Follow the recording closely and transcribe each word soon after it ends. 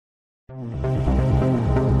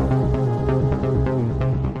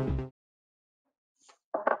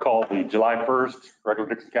Call the July 1st regular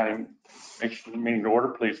Dixon County meeting to order.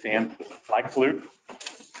 Please stand for the flag salute.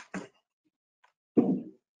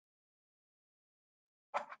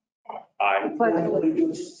 I pledge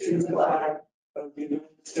allegiance to the flag of the United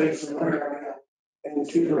States of America and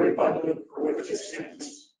to the republic for which it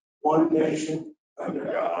stands, one nation, under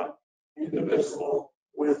God, indivisible,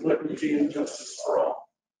 with liberty and justice for all.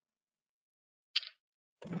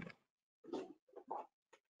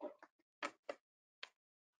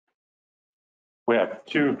 We have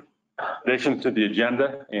two additions to the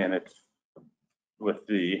agenda, and it's with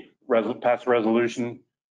the past resolution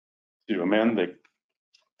to amend the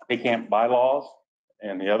pay camp bylaws,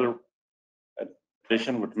 and the other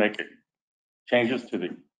addition would make it changes to the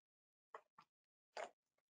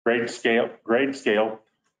grade scale,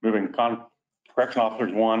 moving correction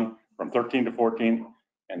officers 1 from 13 to 14,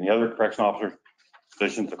 and the other correction officer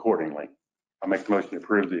positions accordingly. I'll make the motion to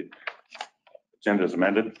approve the agenda as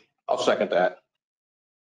amended. I'll second that.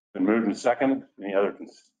 Been moved and second. Any other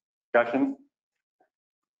discussion?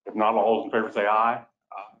 If not, all those in favor say aye.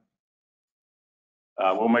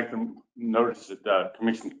 We'll make them notice that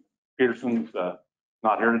Commissioner Peterson's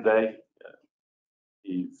not here today.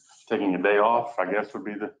 He's taking a day off, I guess would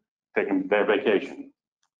be taking a day of vacation.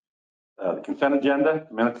 The consent agenda,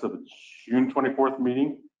 minutes of the June 24th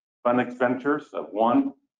meeting, fund expenditures of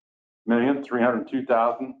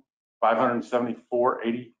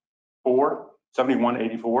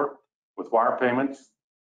 $1,302,574.71 with wire payments,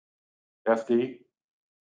 SD,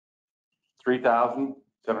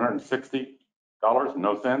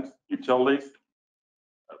 $3,760.00, utilities,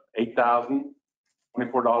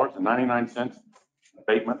 $8,024.99,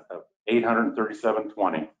 abatement of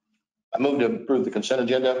 $837.20. I move to approve the consent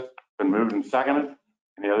agenda. Been moved and seconded.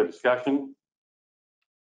 Any other discussion?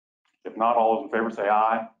 If not, all those in favor say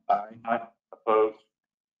aye. Aye. Aye. Opposed?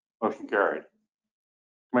 Motion carried.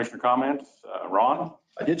 Commissioner comments? Ron?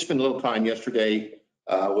 I did spend a little time yesterday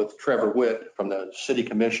with Trevor Witt from the City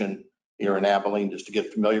Commission here in Abilene, just to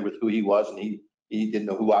get familiar with who he was, and he didn't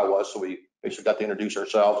know who I was, so we basically got to introduce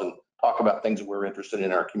ourselves and talk about things that we're interested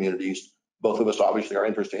in our communities. Both of us obviously are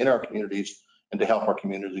interested in our communities and to help our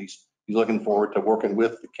communities. He's looking forward to working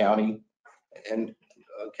with the county, and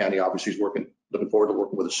county obviously is looking forward to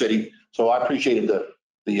working with the city. So I appreciated the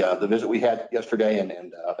visit we had yesterday,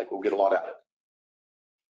 and I think we'll get a lot out of it.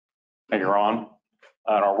 Thank you, Ron.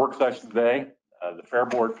 On our work session today, the Fair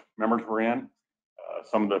Board members were in.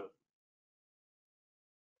 Some of the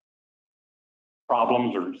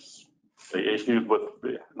problems or the issues with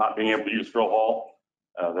not being able to use Drill Hall,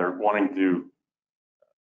 they're wanting to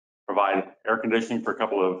provide air conditioning for a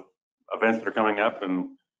couple of events that are coming up,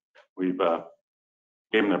 and we've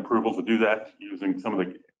given the approval to do that using some of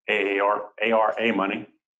the ARA money.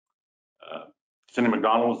 Cindy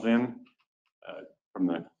McDonald was in from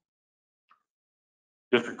the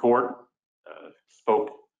district court,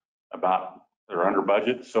 spoke about they're under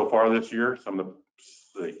budget so far this year, some of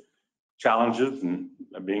the challenges and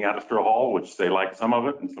being out of Drill Hall, which they like some of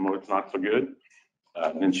it and some of it's not so good.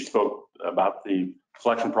 And then she spoke about the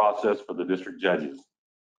selection process for the district judges.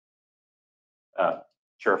 Under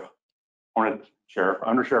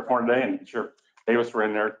Sheriff Hornaday and Sheriff Davis were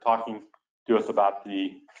in there talking to us about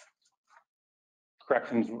the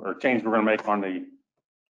corrections or changes we're going to make on the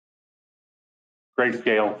grade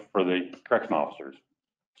scale for the correction officers.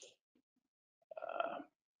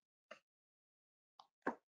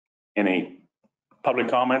 Any public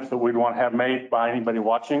comments that we'd want to have made by anybody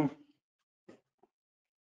watching?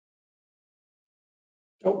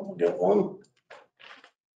 Oh, we got one.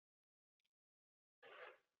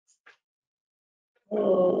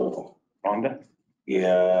 Rhonda?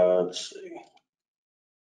 Yeah, let's see.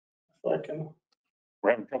 If I can,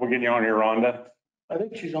 We're having trouble getting you on here, Rhonda. I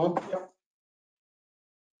think she's on. Yep.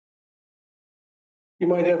 You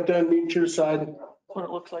might have to unmute your side. When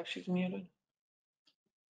it looks like she's muted.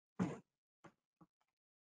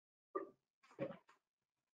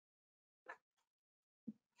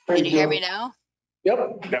 Can you hear me now?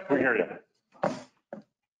 Yep. Yep, we hear you.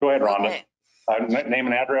 Go ahead, Rhonda. Okay. Name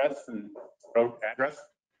and address and road address.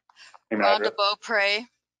 Name and Rhonda address. Beaupre,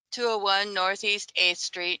 201 Northeast 8th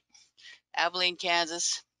Street, Abilene,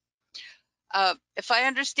 Kansas. If I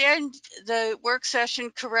understand the work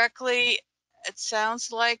session correctly, it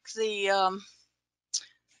sounds like the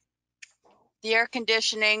air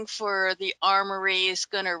conditioning for the armory is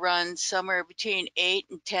going to run somewhere between $8,000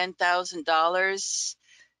 and $10,000,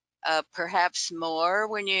 perhaps more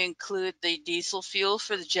when you include the diesel fuel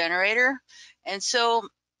for the generator. And so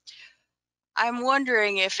I'm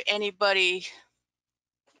wondering if anybody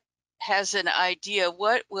has an idea,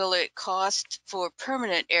 what will it cost for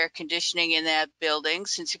permanent air conditioning in that building?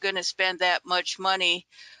 Since you're going to spend that much money,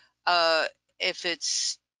 if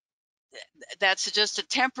that's just a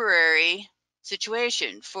temporary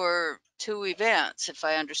situation for 2 events, if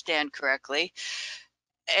I understand correctly.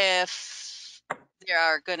 If there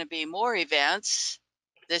are going to be more events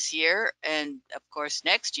this year and of course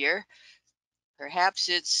next year, perhaps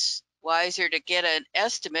it's wiser to get an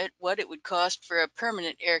estimate what it would cost for a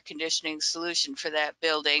permanent air conditioning solution for that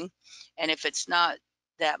building. And if it's not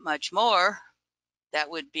that much more, that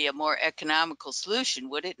would be a more economical solution,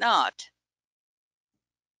 would it not?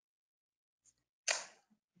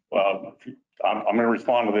 Well, I'm going to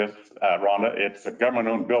respond to this, Rhonda. It's a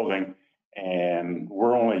government-owned building, and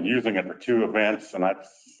we're only using it for 2 events, and I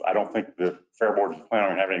don't think the Fair Board is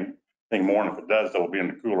planning on having anything more, and if it does, it'll be in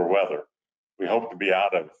the cooler weather. We hope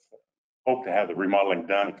to have the remodeling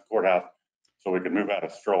done at the courthouse so we can move out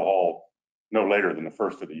of Stroh Hall no later than the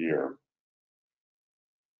first of the year.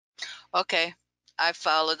 Okay, I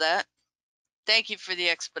follow that. Thank you for the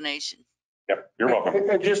explanation. Yep, you're welcome.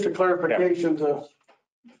 And just a clarification,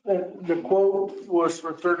 the quote was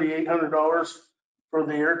for $3,800 for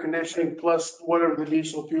the air conditioning plus whatever the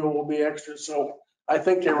diesel fuel will be extra. So I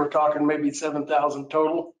think they were talking maybe 7,000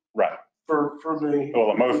 total Right. for the.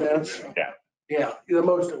 Well, the most, events. yeah. Yeah, the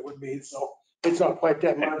most it would be. So it's not quite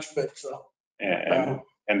that much, but so.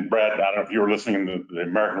 And Brad, I don't know if you were listening to the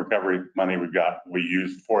American Recovery money we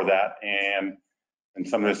used for that. And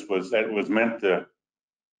some of this was meant to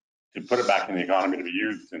put it back in the economy to be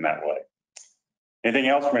used in that way. Anything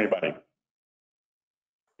else from anybody?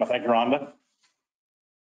 Well, thank you, Rhonda.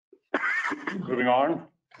 Moving on,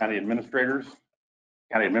 County Administrator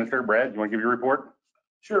Brad, you want to give your report?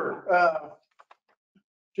 Sure.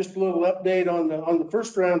 Just a little update on the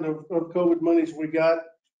first round of COVID monies we got.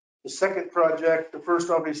 The second project, the first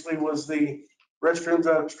obviously was the restrooms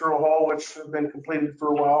out at Stroh Hall, which have been completed for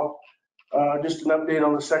a while. Just an update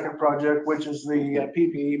on the second project, which is the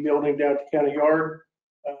PPE building down at the county yard.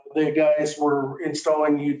 The guys were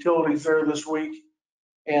installing utilities there this week.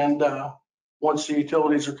 And once the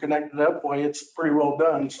utilities are connected up, well, it's pretty well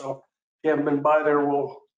done. So if you haven't been by there,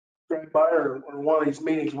 we'll drive by or one of these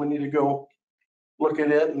meetings, we need to go look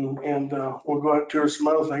at it and we'll go out to some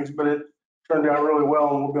other things, but it turned out really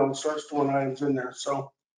well and we'll be able to start storing items in there.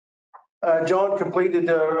 So John completed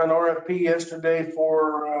an RFP yesterday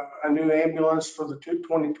for a new ambulance for the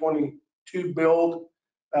 2022 build.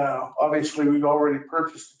 Obviously, we've already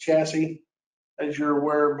purchased the chassis, as you're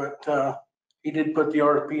aware, but he did put the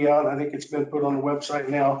RFP out. I think it's been put on the website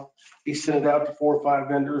now. He sent it out to 4 or 5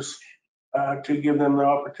 vendors to give them the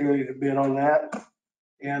opportunity to bid on that.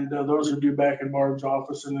 And those are due back in Barb's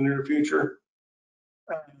office in the near future.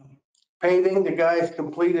 Paving, the guys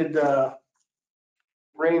completed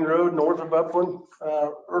Rain Road north of Upland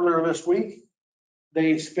earlier this week.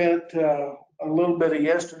 They spent a little bit of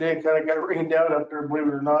yesterday, it kind of got rained out up there, believe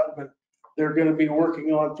it or not, but they're going to be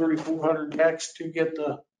working on 3,400 next to get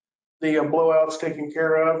the blowouts taken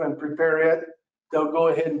care of and prepare it. They'll go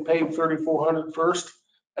ahead and pave 3,400 first,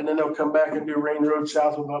 and then they'll come back and do Rain Road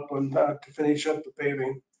south of Upland to finish up the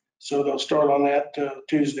paving. So they'll start on that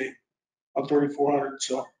Tuesday on 3,400.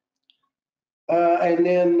 So, and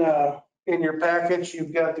then in your package,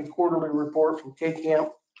 you've got the quarterly report from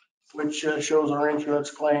K-Camp, which shows our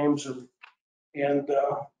insurance claims and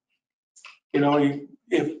you know,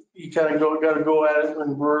 if you kind of got to go at it in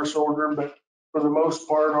reverse order, but for the most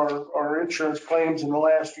part, our insurance claims in the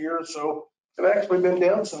last year or so have actually been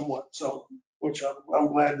down somewhat. So, which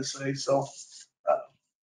I'm glad to say. So,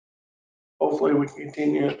 hopefully we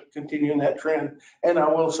continue in that trend. And I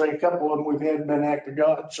will say a couple of them we've had been act of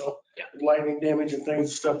God. So, lightning damage and things and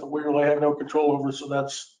stuff that we really have no control over. So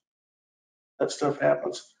that stuff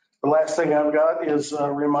happens. The last thing I've got is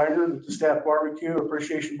a reminder that the staff barbecue,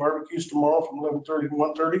 appreciation barbecues tomorrow from 11:30 to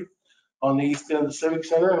 1:30 on the east end of the Civic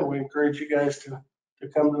Center. And we encourage you guys to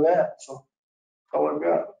come to that. So that's all I've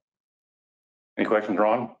got. Any questions,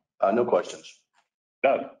 Ron? No questions.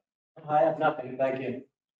 Doug? I have nothing, thank you.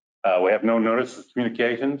 We have no notice of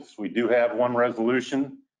communications. We do have one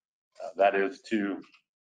resolution. That is to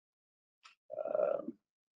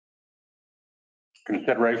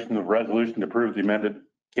consideration of resolution to approve the amended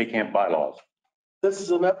K-Camp bylaws. This is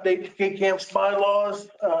an update to K-Camp's bylaws.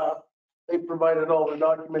 They provided all the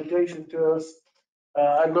documentation to us.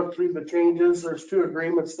 I looked through the changes. There's 2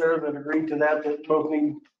 agreements there that agree to that both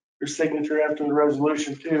need your signature after the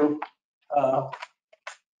resolution too.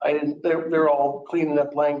 They're all cleaning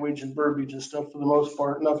up language and verbiage and stuff for the most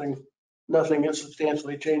part. Nothing that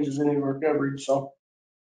substantially changes any of our coverage. So,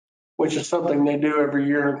 which is something they do every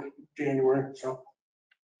year in January. So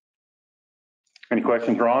Any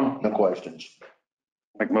questions, Ron? No questions.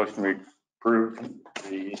 Make a motion to approve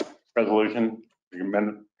the resolution, the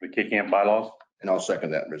amendment, the K Camp bylaws. And I'll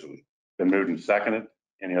second that resolution. Been moved and seconded.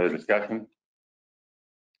 Any other discussion?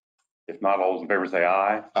 If not, all those in favor say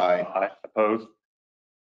aye. Aye. Aye. Opposed?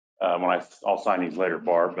 I'll sign these later,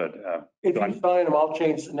 Barb, but, If you sign them, I'll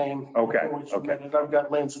change the name. Okay, When we submit it. I've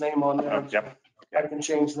got Lynn's name on there. Yep. I can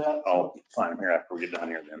change that. I'll sign them here after we get done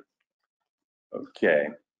here then. Okay.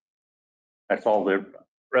 That's all the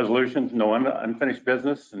resolutions, no unfinished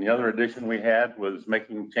business. And the other addition we had was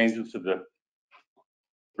making changes to the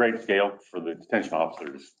grade scale for the detention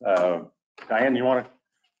officers. Diane, you want to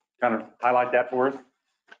kind of highlight that for us?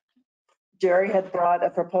 Jerry had brought a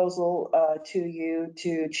proposal to you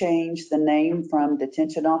to change the name from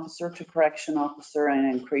detention officer to correction officer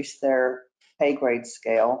and increase their pay grade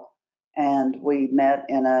scale. And we met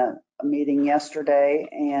in a meeting yesterday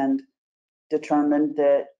and determined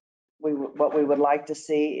that what we would like to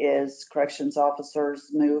see is corrections officers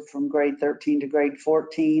move from grade 13 to grade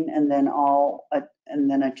 14, and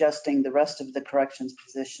then adjusting the rest of the corrections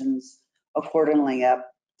positions accordingly up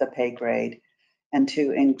the pay grade, and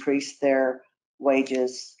to increase their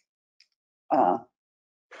wages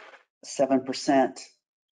 7%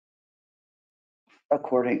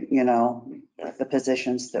 according, the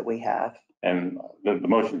positions that we have. And the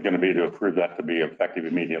motion is going to be to approve that to be effective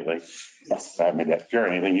immediately. Yes. I made that.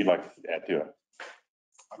 Jerry, anything you'd like to add to it?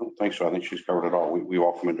 I don't think so. I think she's covered it all. We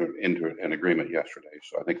all come into an agreement yesterday.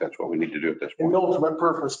 So I think that's what we need to do at this And the point. ultimate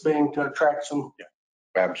purpose being to attract some,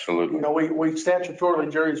 Absolutely. we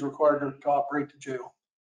statutorily, Jerry's required to operate the jail.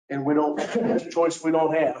 And we don't, it's a choice we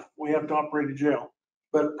don't have. We have to operate a jail.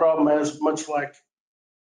 But the problem is, much like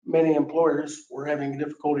many employers, we're having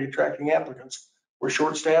difficulty attracting applicants. We're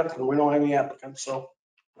short-staffed and we don't have any applicants. So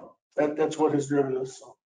that's what has driven us.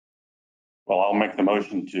 So Well, I'll make the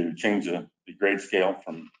motion to change the grade scale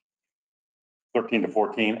from 13 to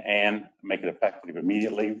 14 and make it effective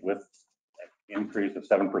immediately with an increase of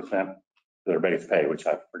 7% to their base pay, which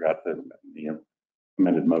I forgot the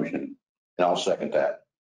amended motion. And I'll second that.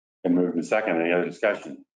 And move to second. Any other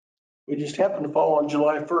discussion? we just happen to fall on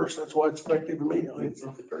July 1st. That's why it's effective immediately.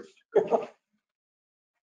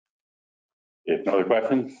 If no other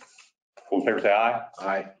questions, all in favor say aye.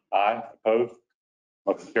 Aye. Aye. Opposed?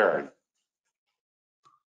 Motion carried.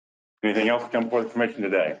 Anything else come before the commission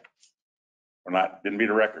today? Didn't beat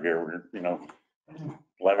a record here. We're,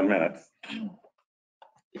 11 minutes.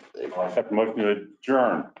 I'll accept the motion to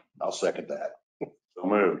adjourn. I'll second that. So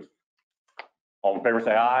moved. All in favor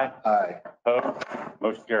say aye. Aye. Opposed?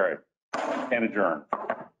 Motion carried. And adjourn.